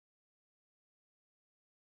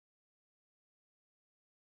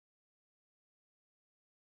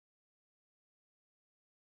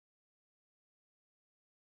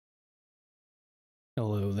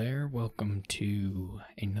welcome to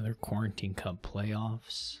another Quarantine Cup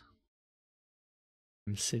playoffs.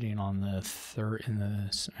 I'm sitting on the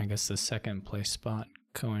the second place spot,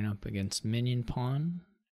 going up against Minion Pawn.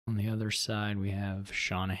 On the other side, we have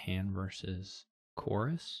Shanahan versus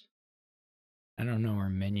Chorus. I don't know where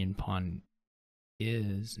Minion Pawn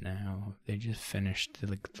is now. They just finished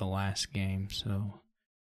the last game, so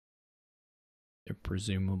they're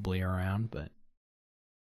presumably around, but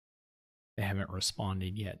they haven't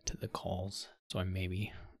responded yet to the calls, so I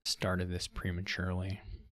maybe started this prematurely.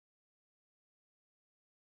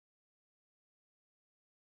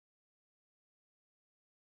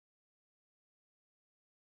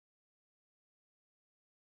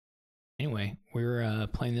 Anyway, we're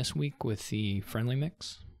playing this week with the friendly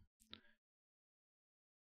mix.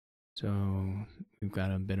 So we've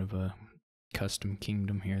got a bit of a custom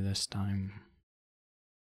kingdom here this time.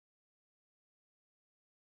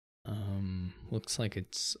 Looks like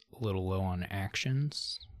it's a little low on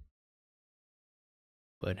actions,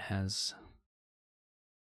 but has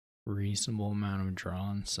reasonable amount of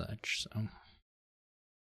draw and such, so.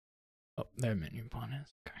 Oh, there Minion Pawn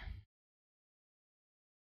is, okay.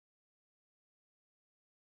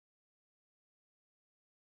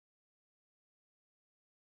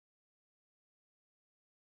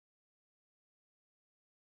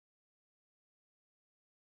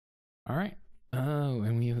 Alright. Oh,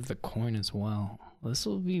 and we have the coin as well. This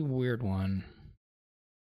will be a weird one.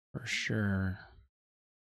 For sure.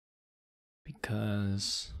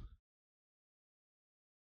 Because...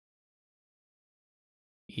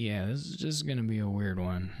 yeah, this is just gonna be a weird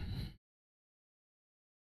one.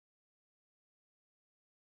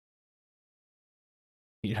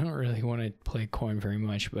 You don't really want to play coin very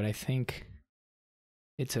much, but I think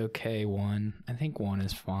it's okay, one. I think one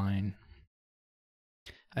is fine.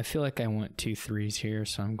 I feel like I want 2 3s here,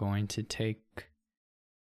 so I'm going to take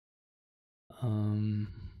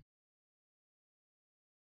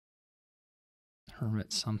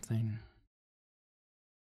Hermit something.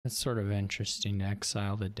 It's sort of interesting to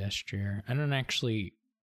exile the Destrier. I don't actually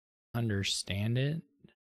understand it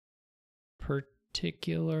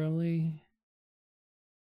particularly.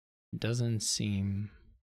 It doesn't seem...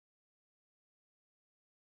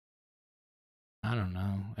 I don't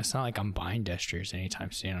know. It's not like I'm buying Destriers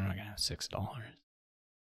anytime soon. I'm not gonna have $6.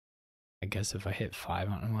 I guess if I hit 5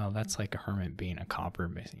 on, well, that's like a Hermit being a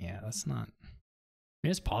copper. Yeah, that's not. I mean,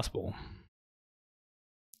 it's possible.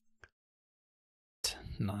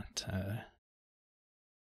 Not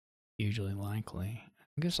hugely likely.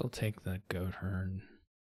 I guess I'll take the Goat Herd.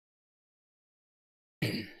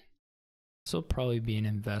 This will probably be an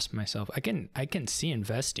invest myself. I can see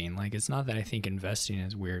investing. Like, it's not that I think investing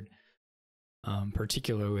is weird.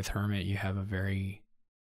 Particularly with Hermit, you have a very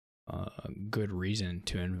good reason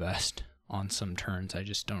to invest on some turns. I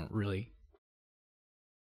just don't really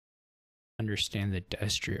understand the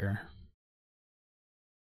Destrier.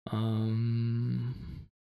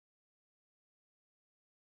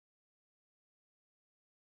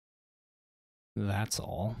 That's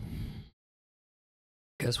all.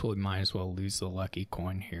 Guess we might as well lose the lucky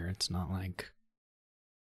coin here. It's not like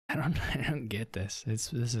I don't get this.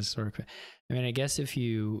 This is sort of, I mean, I guess if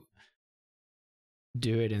you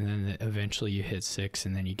do it and then eventually you hit 6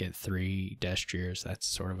 and then you get 3 Destriers, that's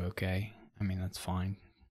sort of okay. I mean, that's fine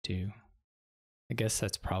too. I guess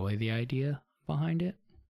that's probably the idea behind it.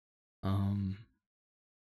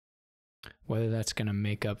 Whether that's gonna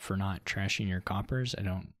make up for not trashing your coppers, I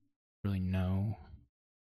don't really know.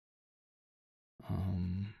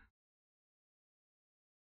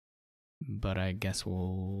 But I guess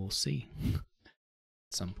we'll see at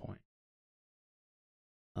some point.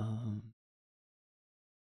 I'm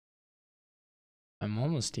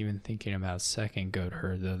almost even thinking about second Goat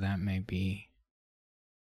Herd, though that may be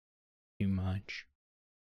too much.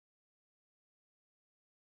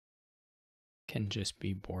 Can just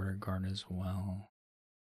be Border Guard as well.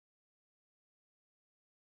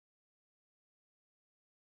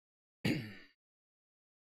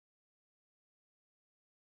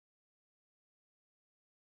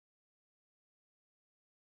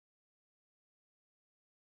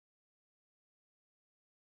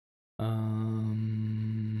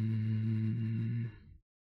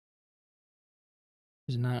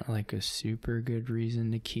 There's not like a super good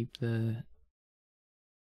reason to keep the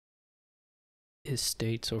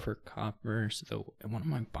estates over coppers, though. What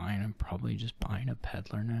am I buying? I'm probably just buying a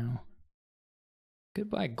peddler now. Could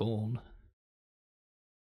buy gold.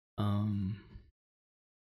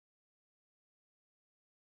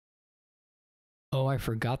 Oh, I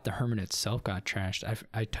forgot the Hermit itself got trashed.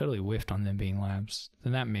 I totally whiffed on them being labs.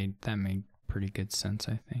 Then that made pretty good sense,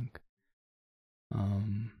 I think.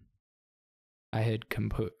 I had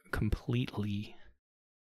completely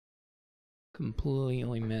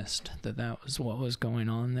missed that was what was going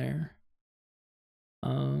on there.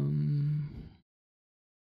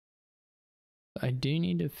 I do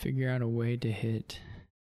need to figure out a way to hit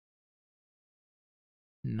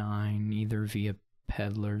 9 either via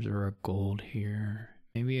peddlers or a gold here.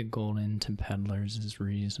 Maybe a gold into peddlers is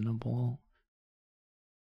reasonable.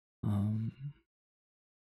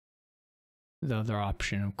 The other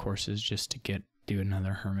option, of course, is just to do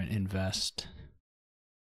another hermit invest.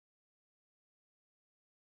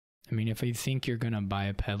 I mean, if you think you're gonna buy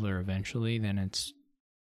a peddler eventually, then it's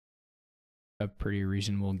a pretty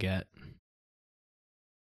reasonable get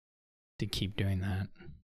to keep doing that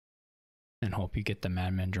and hope you get the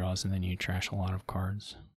madman draws and then you trash a lot of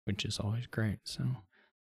cards, which is always great. So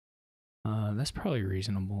that's probably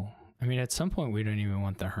reasonable. I mean, at some point we don't even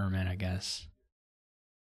want the hermit, I guess.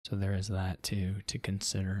 So there is that too to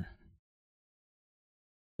consider.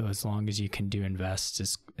 So as long as you can do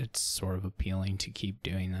invests, it's sort of appealing to keep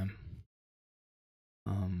doing them.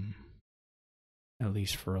 At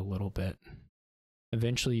least for a little bit.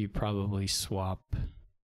 Eventually you probably swap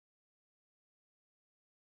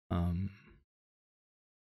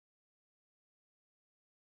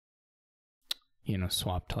you know,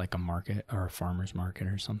 swap to like a market or a farmer's market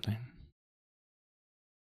or something.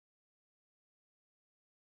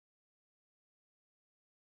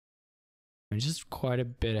 I'm just quite a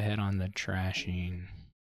bit ahead on the trashing.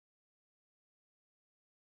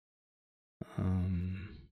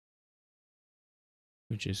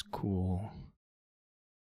 Which is cool.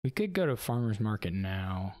 We could go to farmer's market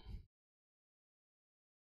now.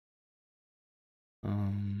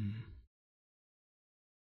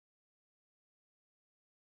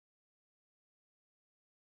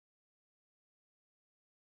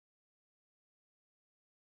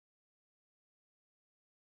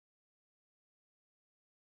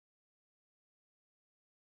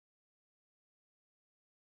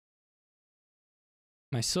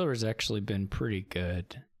 My silver's actually been pretty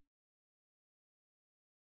good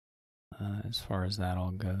as far as that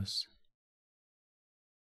all goes.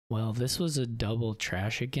 Well, this was a double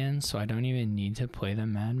trash again, so I don't even need to play the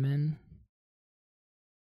madman.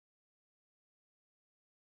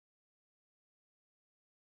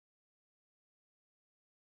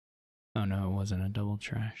 Oh no, it wasn't a double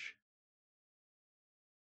trash.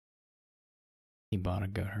 He bought a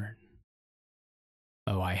goat herd.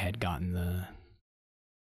 Oh, I had gotten the...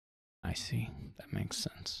 I see. That makes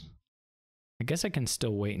sense. I guess I can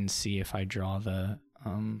still wait and see if I draw the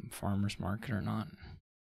farmer's market or not.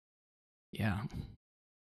 Yeah.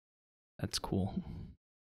 That's cool.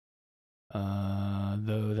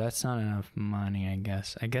 Though that's not enough money, I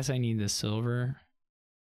guess. I guess I need the silver.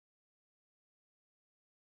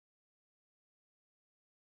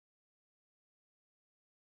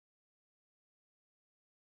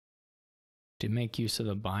 To make use of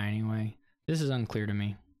the buy anyway. This is unclear to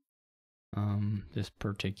me. This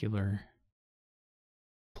particular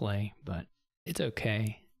play, but it's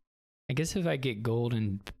okay. I guess if I get gold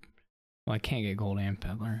and... Well, I can't get gold and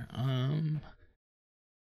peddler.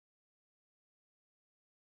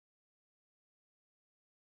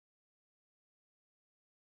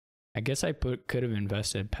 I guess I could have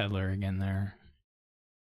invested peddler again there.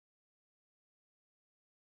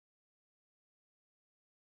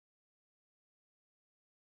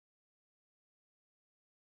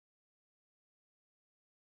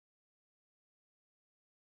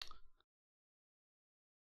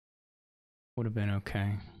 Would have been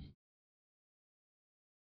okay.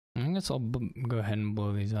 I guess I'll go ahead and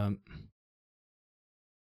blow these up.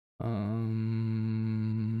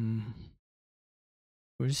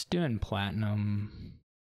 We're just doing platinum.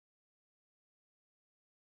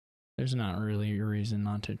 There's not really a reason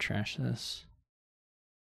not to trash this.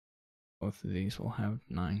 Both of these will have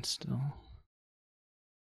 9 still.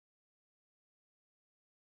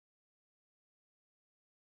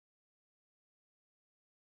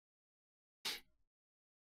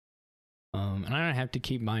 And I don't have to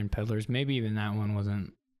keep buying peddlers. Maybe even that one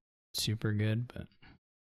wasn't super good, but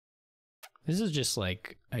this is just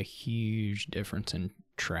like a huge difference in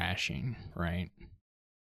trashing, right?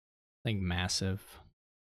 Like massive.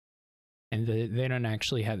 And they don't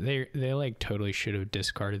actually have, they like totally should have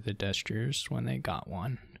discarded the Destriers when they got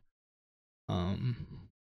one.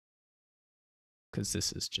 Because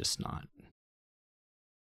this is just not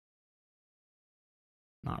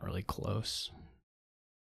really close.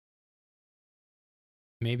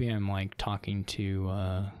 Maybe I'm like talking too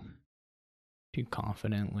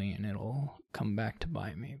confidently and it'll come back to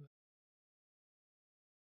bite me.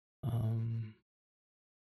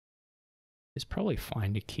 It's probably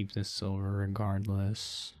fine to keep the silver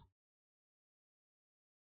regardless.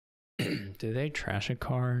 Do they trash a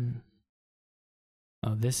card?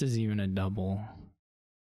 Oh, this is even a double.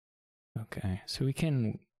 Okay, so we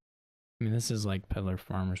can... I mean, this is like Peddler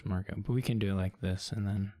Farmer's Market, but we can do it like this, and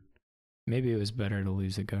then maybe it was better to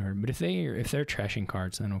lose a card. But if they're trashing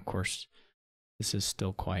cards, then of course this is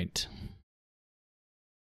still quite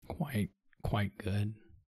good.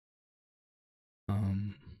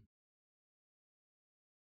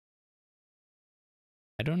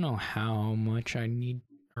 I don't know how much I need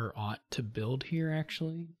or ought to build here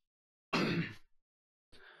actually. Because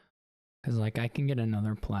like I can get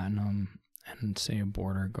another platinum and say a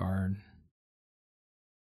border guard.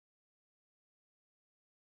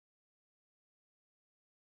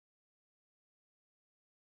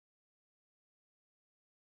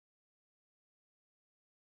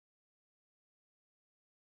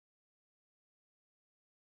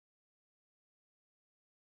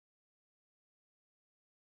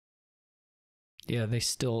 Yeah, they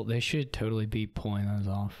should totally be pulling those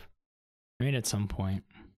off. I mean, at some point,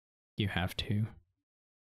 you have to.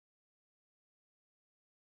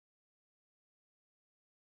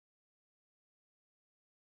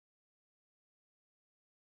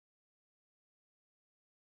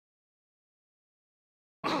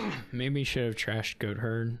 Maybe should have trashed Goat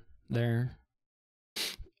Herd there.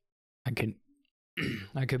 I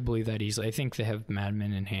could believe that easily. I think they have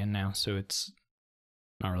Madmen in hand now, so it's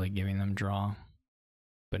not really giving them draw.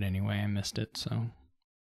 But anyway, I missed it, so.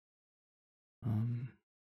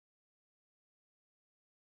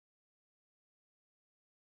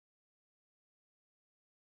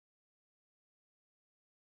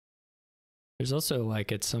 There's also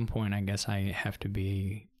like at some point, I guess I have to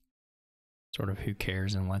be sort of who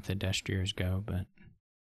cares and let the Destriers go, but.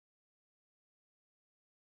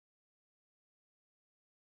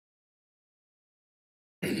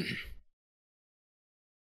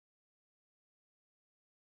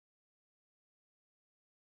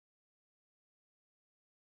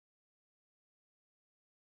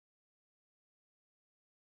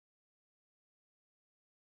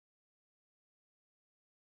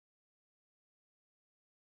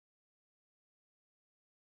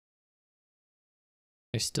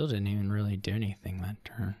 I still didn't even really do anything that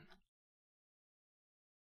turn.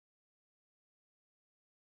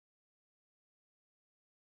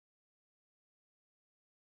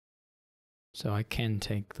 So I can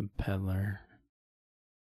take the Peddler.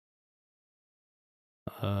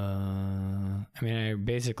 I mean, I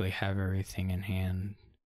basically have everything in hand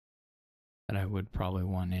that I would probably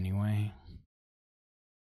want anyway.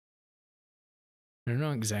 I don't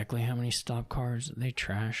know exactly how many stop cards they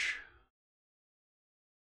trash.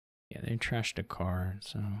 Yeah, they trashed a card,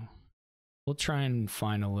 so we'll try and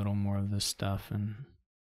find a little more of this stuff and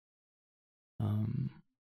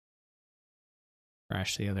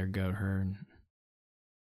trash the other Goat Herd.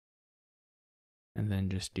 And then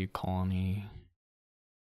just do Colony.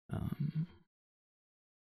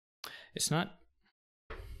 It's not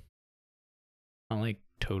like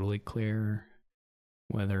totally clear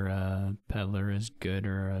whether a Peddler is good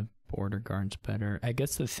or a Border Guard's better. I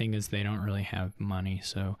guess the thing is they don't really have money,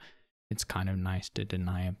 so it's kind of nice to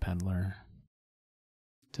deny a Peddler.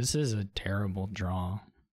 This is a terrible draw.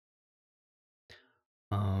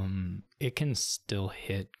 It can still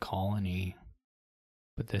hit Colony,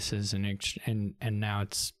 but this is an and now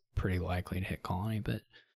it's pretty likely to hit Colony, but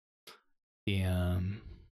the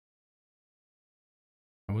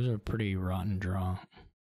it was a pretty rotten draw.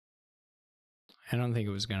 I don't think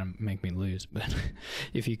it was gonna make me lose, but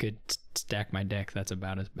if you could stack my deck, that's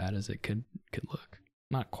about as bad as it could look.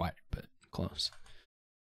 Not quite, but close.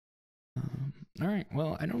 All right.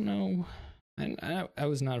 Well, I don't know. I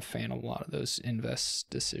was not a fan of a lot of those invest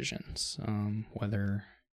decisions. Whether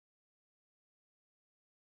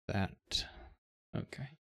that. Okay.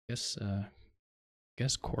 Guess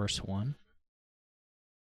course one.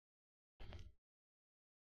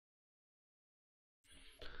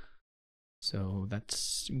 So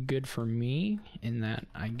that's good for me in that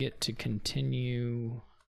I get to continue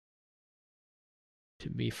to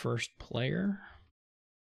be first player.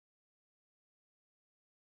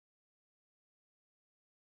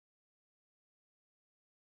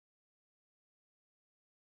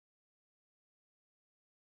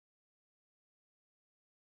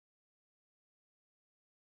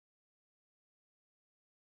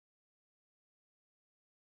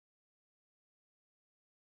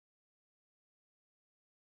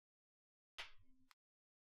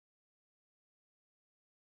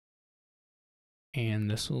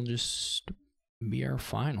 And this will just be our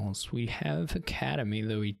finals. We have Academy,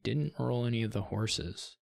 though we didn't roll any of the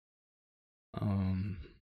horses.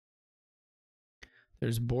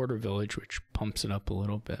 There's Border Village, which pumps it up a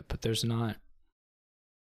little bit, but there's not.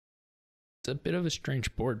 It's a bit of a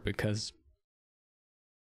strange board because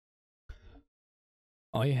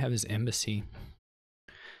all you have is Embassy.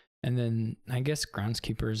 And then I guess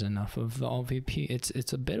Groundskeeper is enough of the all VP.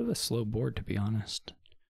 It's a bit of a slow board, to be honest,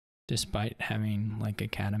 despite having like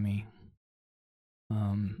Academy.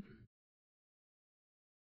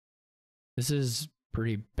 This is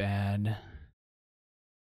pretty bad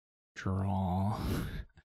draw.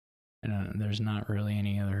 And there's not really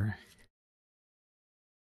any other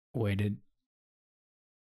way to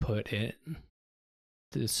put it.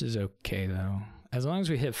 This is okay though. As long as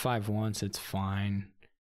we hit 5 once, it's fine.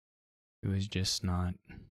 It was just not.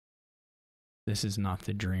 This is not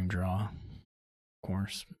the dream draw, of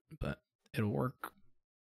course, but it'll work.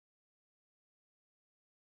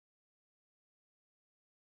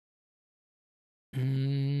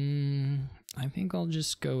 I think I'll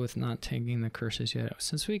just go with not taking the curses yet.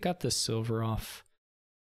 Since we got the silver off,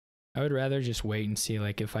 I would rather just wait and see,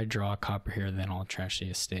 like, if I draw a copper here, then I'll trash the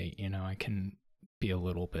estate. You know, I can be a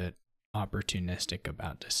little bit opportunistic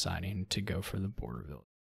about deciding to go for the Border Village.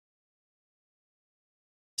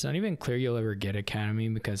 It's not even clear you'll ever get Academy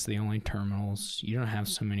because the only terminals, you don't have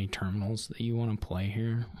so many terminals that you want to play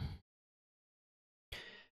here.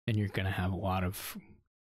 And you're going to have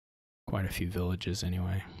quite a few villages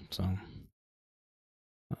anyway, so.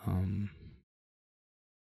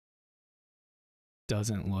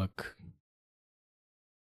 Doesn't look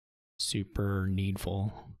super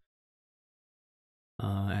needful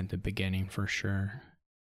at the beginning for sure.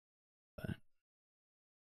 But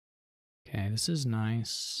okay, this is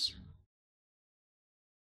nice.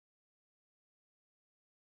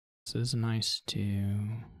 This is nice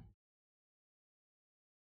too.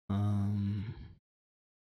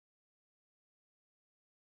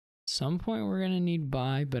 Some point we're gonna need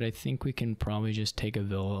buy, but I think we can probably just take a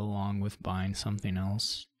villa along with buying something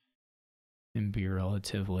else and be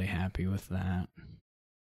relatively happy with that.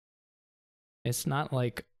 It's not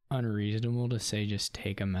like unreasonable to say just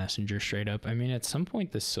take a messenger straight up. I mean, at some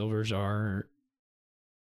point the silvers are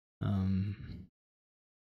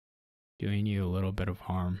doing you a little bit of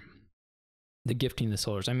harm. The gifting the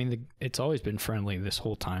silvers, I mean, it's always been friendly this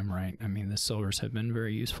whole time, right? I mean, the silvers have been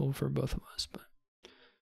very useful for both of us, but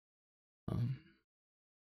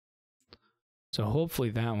so hopefully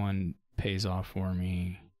that one pays off for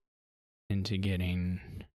me into getting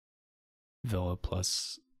Villa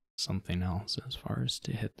plus something else as far as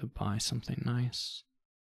to hit the buy something nice.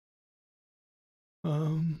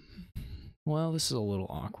 Well, this is a little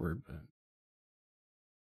awkward, but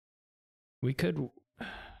we could,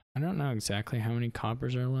 I don't know exactly how many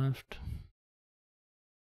coppers are left.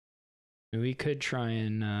 We could try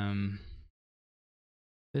and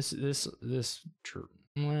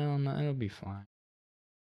well, no, it'll be fine.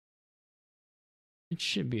 It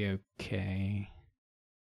should be okay.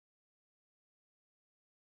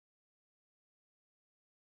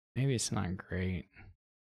 Maybe it's not great.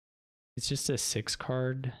 It's just a 6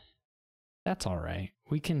 card. That's all right.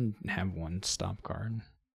 We can have one stop card.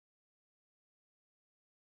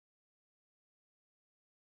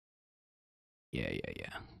 Yeah.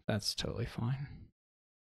 That's totally fine.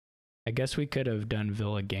 I guess we could have done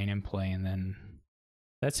Villa gain and play, and then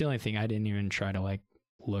that's the only thing. I didn't even try to like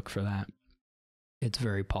look for that. It's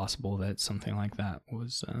very possible that something like that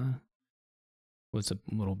was a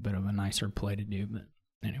little bit of a nicer play to do, but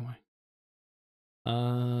anyway.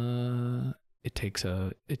 It takes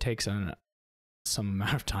some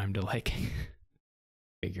amount of time to like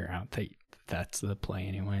figure out that that's the play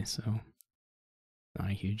anyway, so not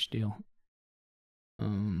a huge deal.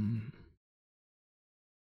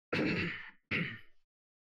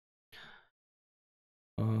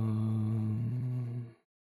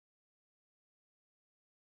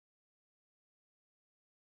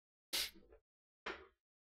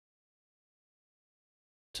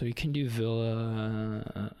 So you can do Villa.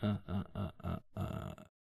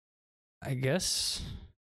 I guess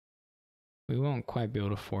we won't quite be able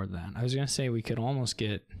to afford that. I was gonna say we could almost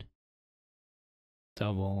get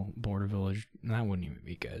double Border Village. That wouldn't even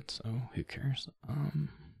be good. So who cares?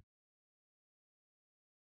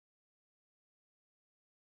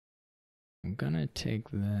 I'm gonna take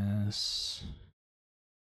this.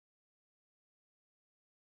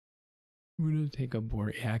 I'm gonna take a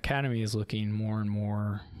board. Yeah, Academy is looking more and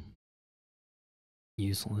more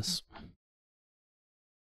useless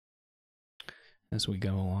as we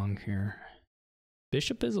go along here.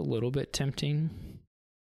 Bishop is a little bit tempting,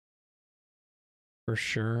 for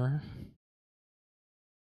sure.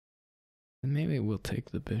 And maybe we'll take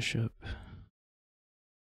the bishop.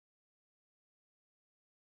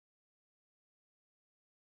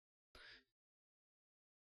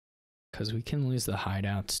 Because we can lose the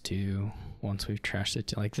hideouts too once we've trashed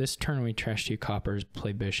it. Like this turn we trash 2 coppers,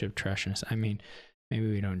 play bishop, trash us. I mean,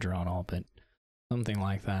 maybe we don't draw at all, but something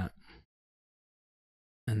like that.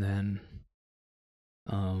 And then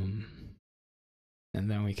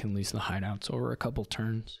we can lose the hideouts over a couple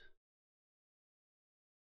turns.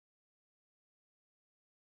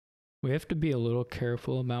 We have to be a little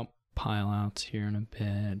careful about pileouts here in a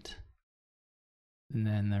bit. And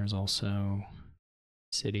then there's also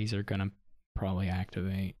cities are gonna probably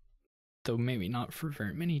activate, though maybe not for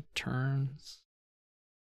very many turns.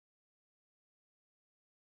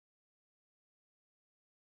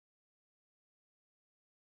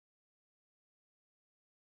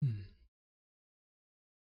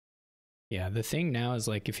 Yeah, the thing now is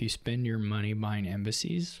like if you spend your money buying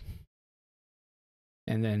embassies,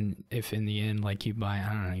 and then if in the end like you buy,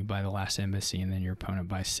 I don't know, you buy the last embassy and then your opponent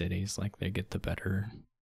buys cities, like they get the better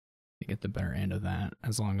end of that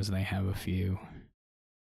as long as they have a few.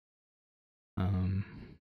 As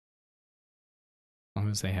long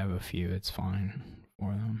as they have a few, it's fine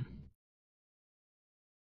for them.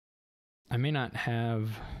 I may not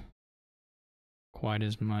have quite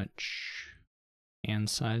as much hand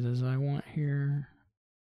size as I want here,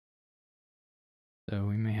 so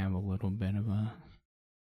we may have a little bit of a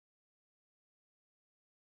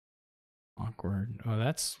awkward. Oh,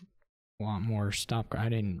 that's a lot more stop. I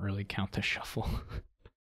didn't really count the shuffle.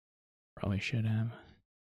 Probably should have.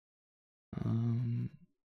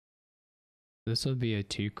 This would be a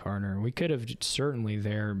 2-carder. We could have certainly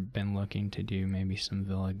there been looking to do maybe some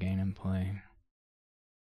Villa gain and play.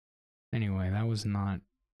 Anyway, that was not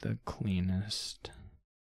the cleanest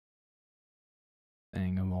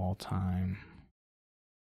thing of all time.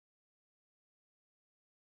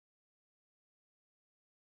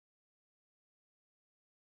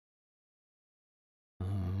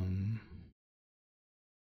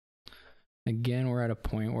 Again, we're at a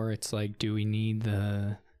point where it's like, do we need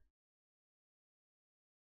the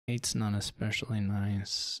 8's not especially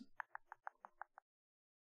nice.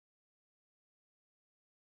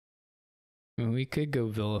 I mean, we could go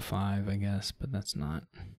Villa 5, I guess, but that's not.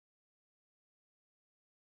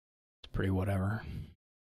 It's pretty whatever.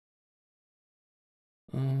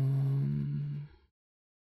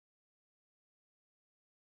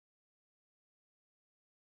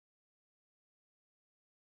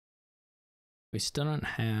 We still don't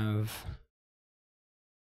have.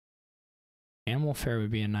 Animal Fair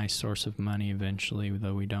would be a nice source of money eventually,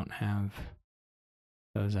 though we don't have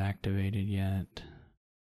those activated yet.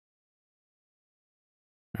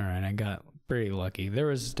 Alright, I got pretty lucky. There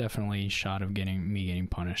was definitely a shot of me getting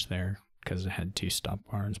punished there because it had 2 stop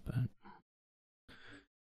bars, but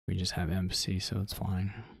we just have embassy, so it's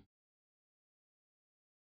fine.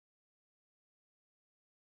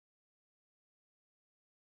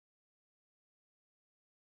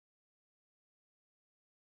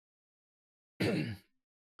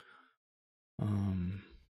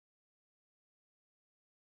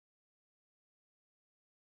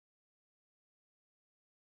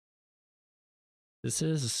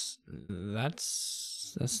 That's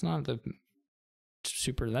not the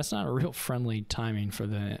that's not a real friendly timing for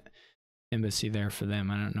the embassy there for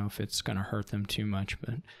them. I don't know if it's gonna hurt them too much,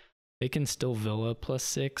 but they can still Villa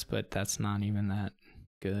 +6, but that's not even that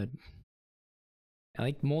good.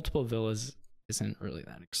 Like multiple villas isn't really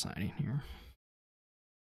that exciting here,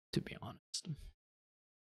 to be honest.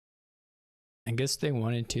 I guess they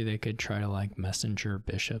wanted to, they could try to like messenger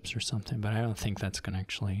bishops or something, but I don't think that's gonna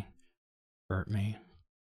actually hurt me.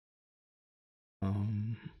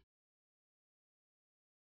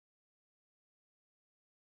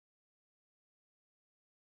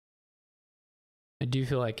 I do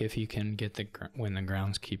feel like if you can get when the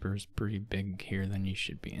groundskeeper is pretty big here, then you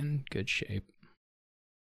should be in good shape.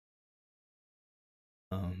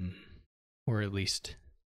 Or at least,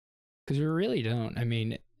 because we really don't. I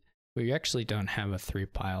mean, we actually don't have a 3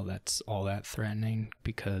 pile that's all that threatening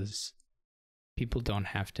because people don't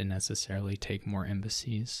have to necessarily take more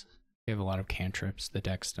embassies. We have a lot of cantrips. The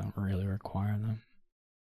decks don't really require them.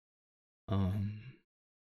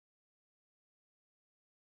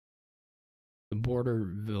 The border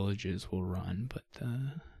villages will run, but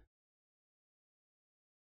the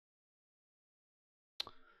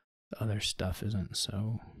other stuff isn't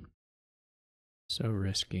so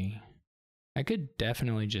risky. I could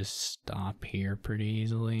definitely just stop here pretty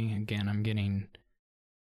easily. Again, I'm getting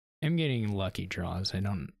lucky draws. I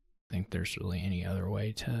don't think there's really any other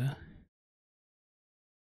way to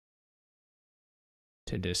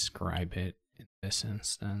describe it in this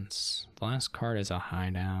instance. The last card is a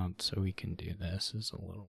hideout, so we can do this. Is a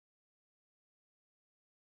little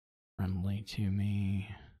friendly to me.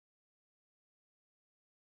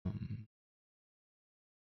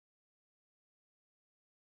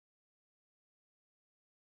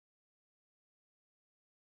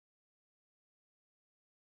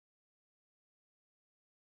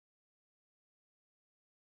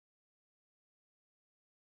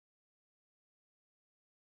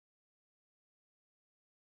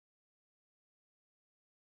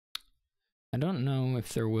 I don't know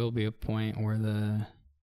if there will be a point where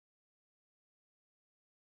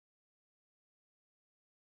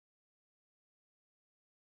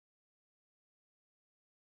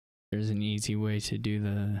there's an easy way to do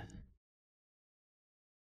the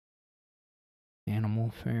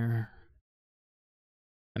animal fair.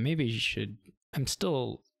 I maybe should. I'm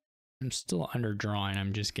still underdrawing.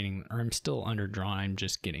 I'm just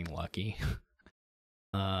getting lucky.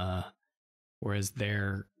 Whereas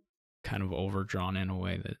they're kind of overdrawn in a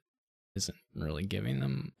way that isn't really giving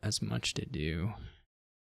them as much to do.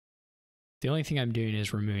 The only thing I'm doing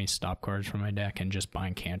is removing stop cards from my deck and just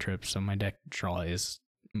buying cantrips, so my deck draw is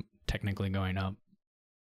technically going up.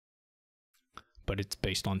 But it's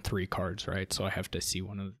based on 3 cards, right? So I have to see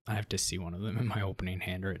one of them in my opening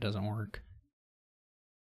hand or it doesn't work.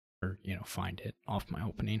 Or, you know, find it off my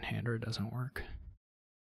opening hand or it doesn't work.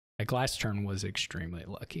 Like last turn was extremely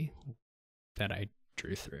lucky that I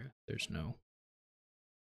drew through. There's no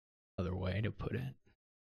other way to put it.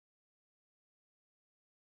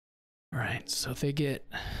 Alright, so they get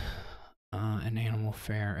an animal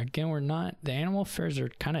fair. Again, the animal fairs are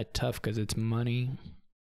kind of tough because it's money,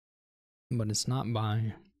 but it's not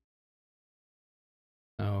buy.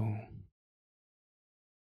 So,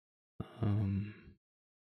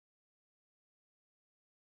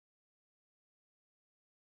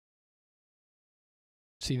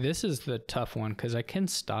 see, this is the tough one because I can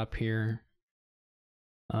stop here.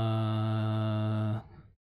 How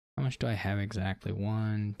much do I have exactly?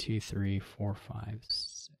 1, 2, 3, 4, 5,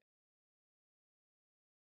 6.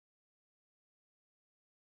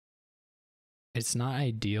 It's not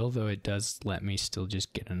ideal, though it does let me still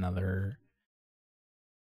just get another.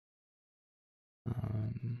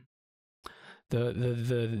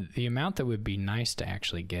 The amount that would be nice to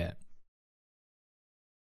actually get.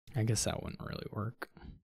 I guess that wouldn't really work.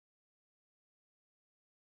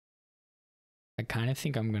 I kind of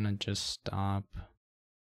think I'm gonna just stop.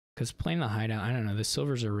 Because playing the hideout, I don't know, the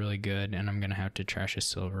silvers are really good and I'm gonna have to trash a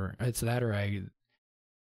silver. It's that or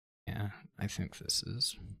yeah, I think this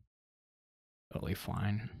is totally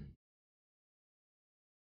fine.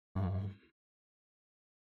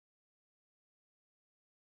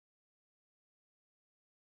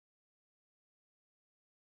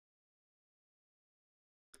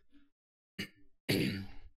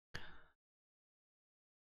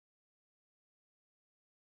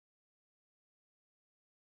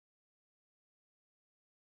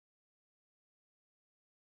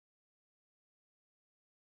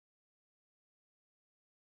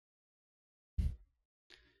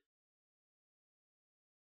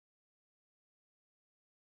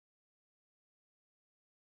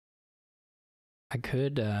 I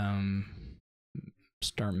could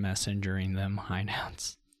start messengering them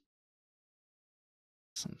hideouts.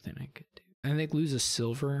 Something I could do. And they lose a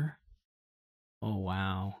silver. Oh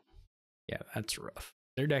wow. Yeah, that's rough.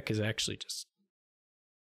 Their deck is actually just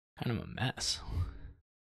kind of a mess.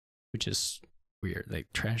 Which is weird.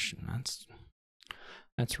 Like trash,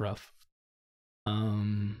 that's rough. So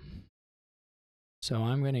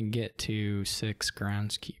I'm gonna get to 6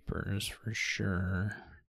 groundskeepers for sure.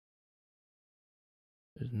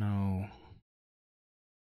 There's no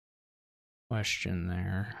question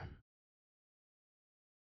there.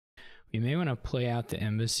 We may want to play out the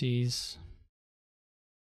embassies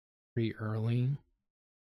pretty early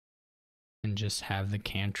and just have the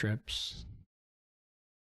cantrips.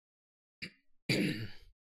 I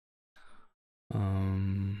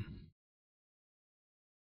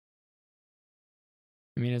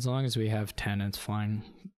mean, as long as we have 10, it's fine.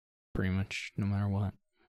 Pretty much, no matter what.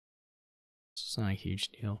 It's not a huge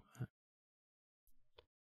deal. But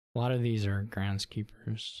a lot of these are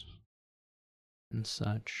groundskeepers and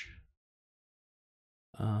such.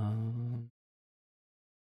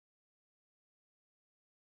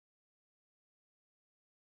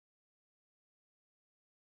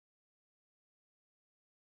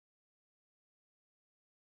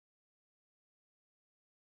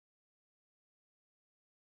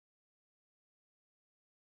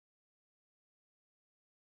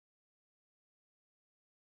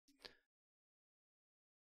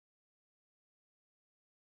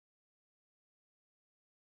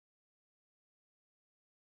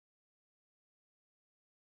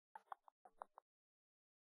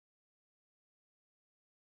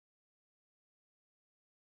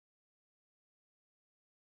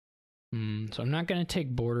 So I'm not going to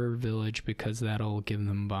take Border Village because that'll give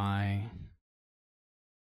them buy.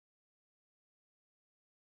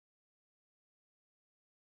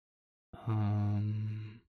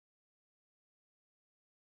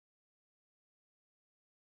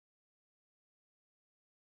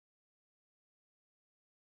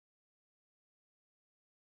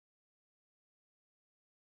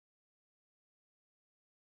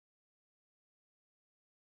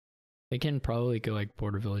 They can probably go like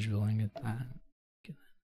border village building at that.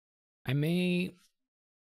 I may.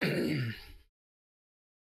 The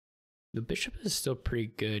bishop is still pretty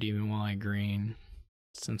good even while I green,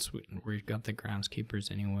 since we've got the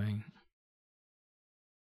groundskeepers anyway.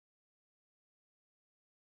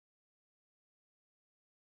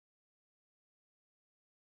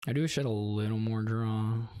 I do wish I had a little more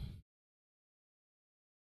draw.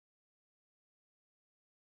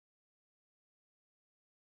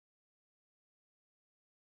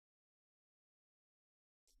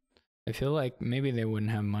 I feel like maybe they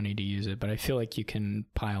wouldn't have money to use it, but I feel like you can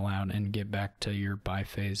pile out and get back to your buy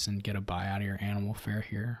phase and get a buy out of your animal fair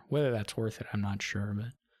here. Whether that's worth it, I'm not sure,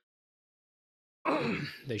 but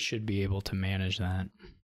they should be able to manage that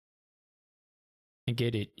and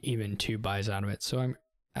get it even 2 buys out of it. So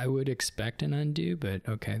I would expect an undo, but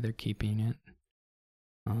okay, they're keeping it.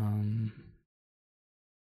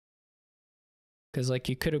 Because like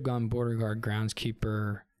you could have gone border guard,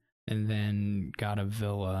 groundskeeper, and then got a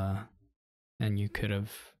villa, and you could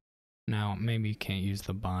have. Now maybe you can't use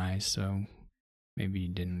the buy, so maybe you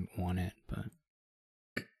didn't want it, but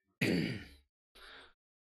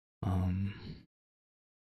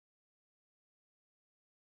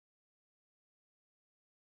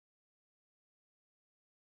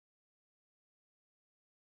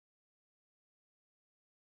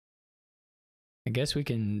I guess we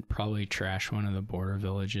can probably trash one of the border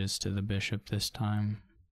villages to the bishop this time.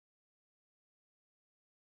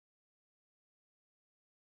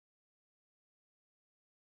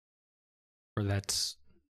 Or that's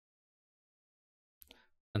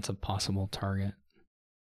a possible target.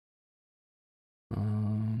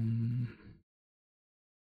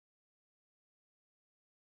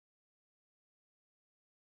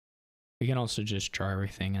 We can also just draw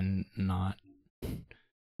everything and not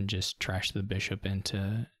just trash the bishop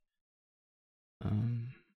into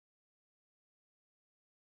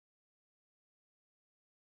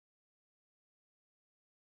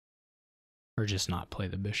or just not play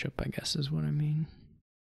the bishop, I guess is what I mean.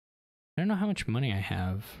 I don't know how much money I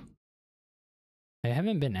have. I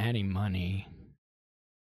haven't been adding money,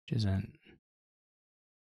 which isn't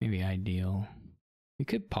maybe ideal. We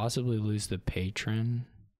could possibly lose the patron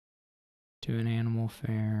to an animal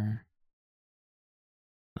fair.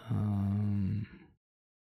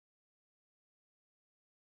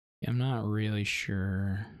 I'm not really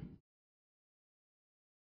sure.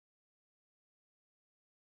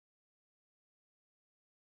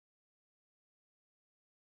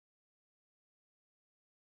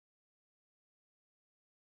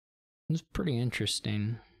 It's pretty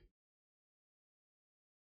interesting.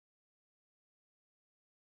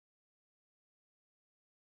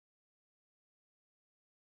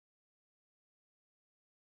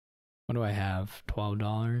 What do I have?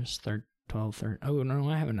 $12? 12, 13. Oh, no,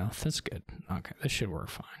 I have enough. That's good. Okay, this should work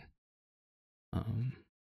fine.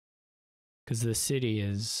 Because the city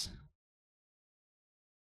is...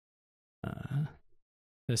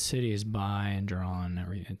 the city is buy and draw and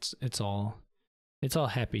everything. It's all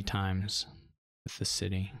happy times with the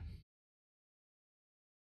city.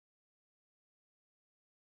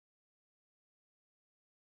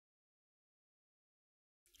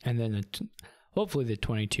 And then hopefully the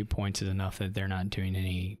 22 points is enough that they're not doing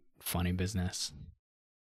any funny business.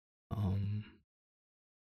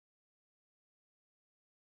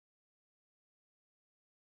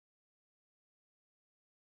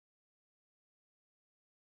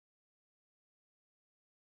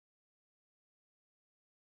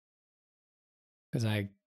 Because I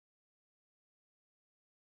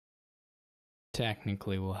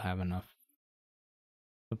technically will have enough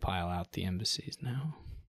to pile out the embassies now.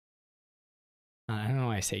 I don't know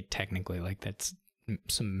why I say technically, like that's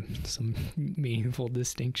some meaningful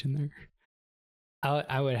distinction there.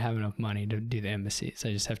 I would have enough money to do the embassies.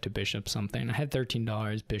 I just have to bishop something. I had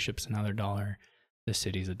 $13, bishop's another $1, the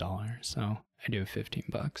city's $1, so I do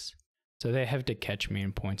 $15. So they have to catch me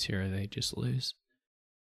in points here or they just lose.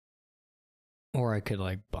 Or I could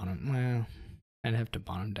like bottom, well, I'd have to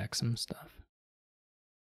bottom deck some stuff.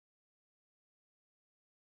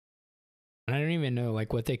 And I don't even know,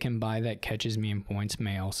 like what they can buy that catches me in points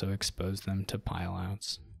may also expose them to pile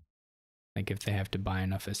outs. Like if they have to buy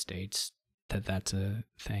enough estates, that's a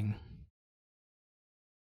thing.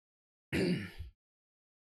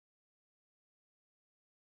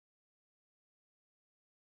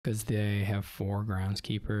 Because they have 4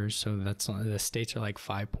 groundskeepers, so that's the estates are like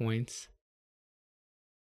 5 points.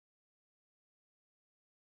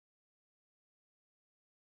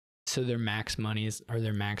 So their max money is, or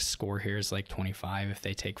their max score here is like 25 if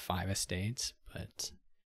they take 5 estates, but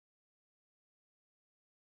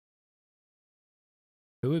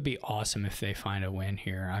It would be awesome if they find a win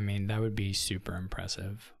here. I mean, that would be super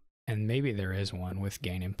impressive. And maybe there is one with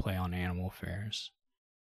gain and play on Animal Affairs.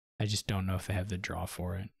 I just don't know if they have the draw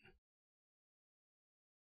for it.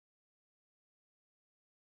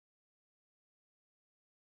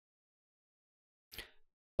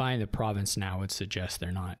 Buying the province now would suggest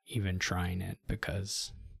they're not even trying it,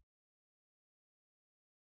 because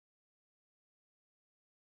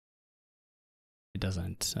it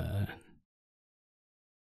doesn't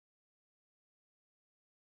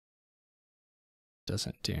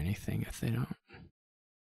do anything if they don't.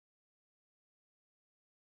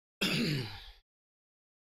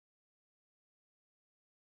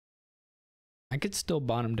 I could still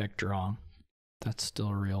bottom deck draw. That's still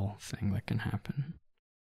a real thing that can happen.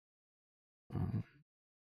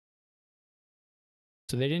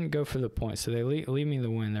 So they didn't go for the point. So they leave me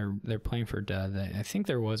the win. They're playing for dud. I think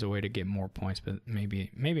there was a way to get more points, but maybe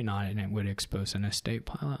not, and it would expose an estate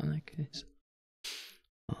pile out in that case.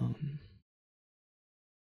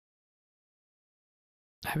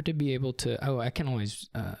 I have to be able to. Oh, I can always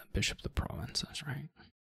bishop the province. That's right. I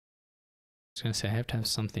was gonna say I have to have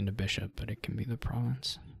something to bishop, but it can be the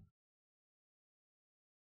province.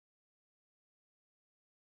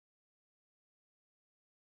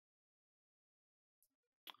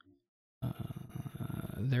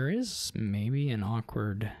 There is maybe an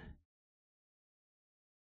awkward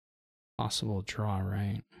possible draw,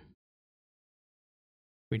 right?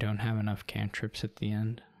 We don't have enough cantrips at the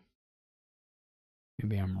end.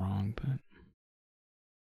 Maybe I'm wrong, but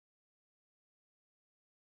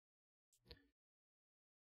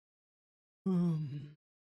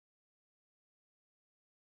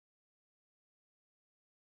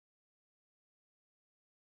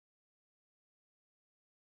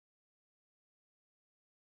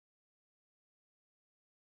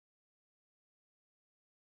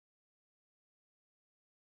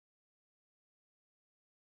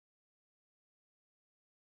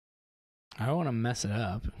I don't want to mess it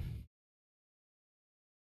up.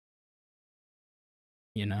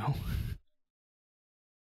 You know?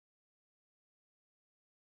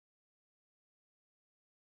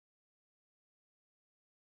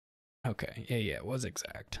 Okay, yeah, it was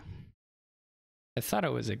exact. I thought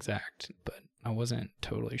it was exact, but I wasn't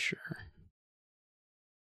totally sure.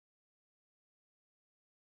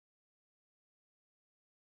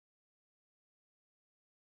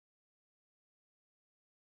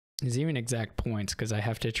 It's even exact points because I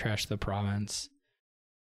have to trash the province.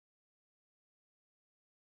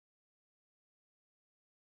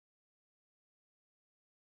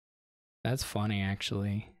 That's funny,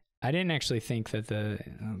 actually. I didn't actually think that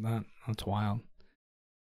that's wild.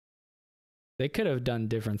 They could have done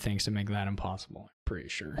different things to make that impossible, I'm pretty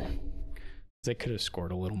sure. They could have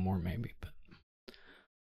scored a little more, maybe, but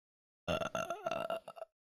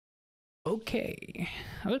okay.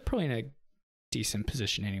 I was probably in a decent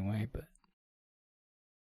position anyway, but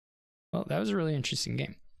well, that was a really interesting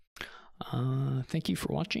game. Thank you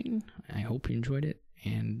for watching. I hope you enjoyed it,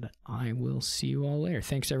 and I will see you all later.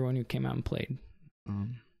 Thanks everyone who came out and played.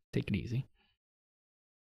 Take it easy.